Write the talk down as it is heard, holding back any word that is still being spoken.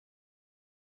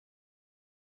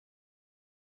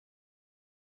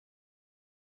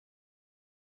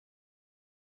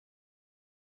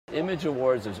Image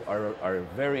awards are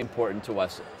very important to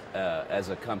us as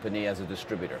a company, as a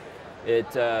distributor. It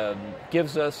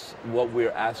gives us what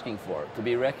we're asking for, to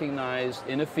be recognized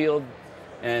in a field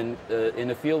and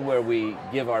in a field where we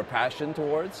give our passion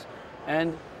towards.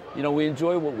 And you know, we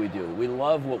enjoy what we do, we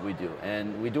love what we do,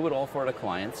 and we do it all for the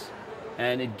clients.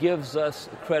 And it gives us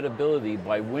credibility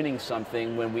by winning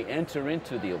something when we enter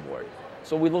into the award.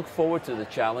 So we look forward to the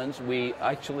challenge. We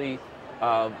actually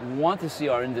want to see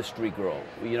our industry grow.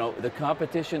 You know, the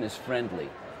competition is friendly,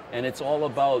 and it's all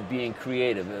about being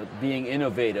creative, being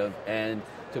innovative, and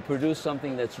to produce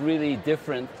something that's really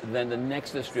different than the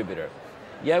next distributor.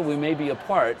 Yeah, we may be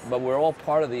apart, but we're all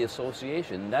part of the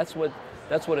association. That's what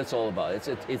it's all about.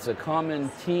 It's a common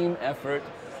team effort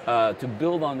to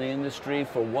build on the industry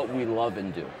for what we love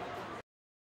and do.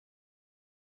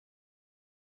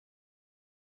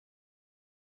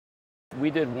 We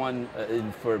did one,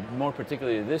 for more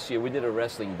particularly this year, we did a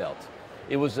wrestling belt.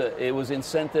 It was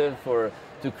incentive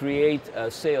to create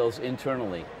sales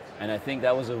internally, and I think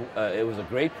that was it was a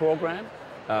great program.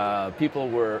 People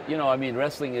were, you know, I mean,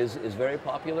 wrestling is very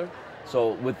popular.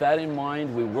 So with that in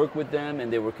mind, we worked with them,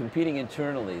 and they were competing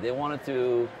internally. They wanted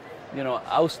to, you know,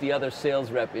 oust the other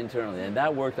sales rep internally, and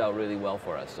that worked out really well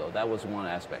for us. So that was one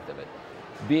aspect of it.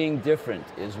 Being different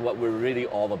is what we're really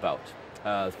all about.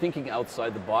 Thinking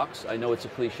outside the box. I know it's a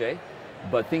cliche,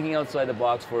 but thinking outside the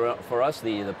box for us,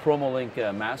 the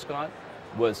Promotional mascot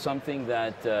was something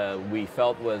that we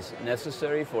felt was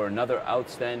necessary for another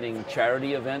outstanding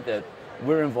charity event that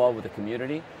we're involved with the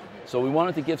community. So we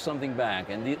wanted to give something back,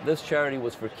 and this charity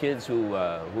was for kids who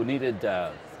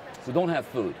don't have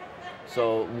food.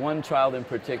 So one child in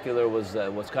particular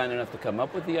was kind enough to come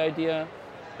up with the idea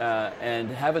and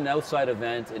have an outside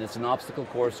event, and it's an obstacle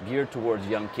course geared towards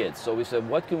young kids. So we said,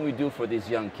 what can we do for these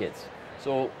young kids?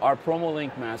 So our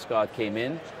Promotional mascot came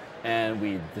in, and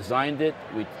we designed it.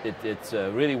 It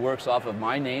really works off of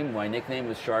my name. My nickname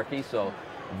is Sharkie, so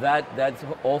that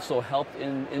also helped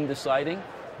in deciding.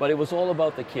 But it was all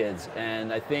about the kids,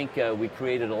 and I think we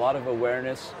created a lot of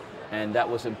awareness, and that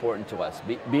was important to us.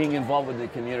 Being involved with the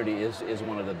community is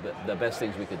one of the best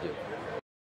things we could do.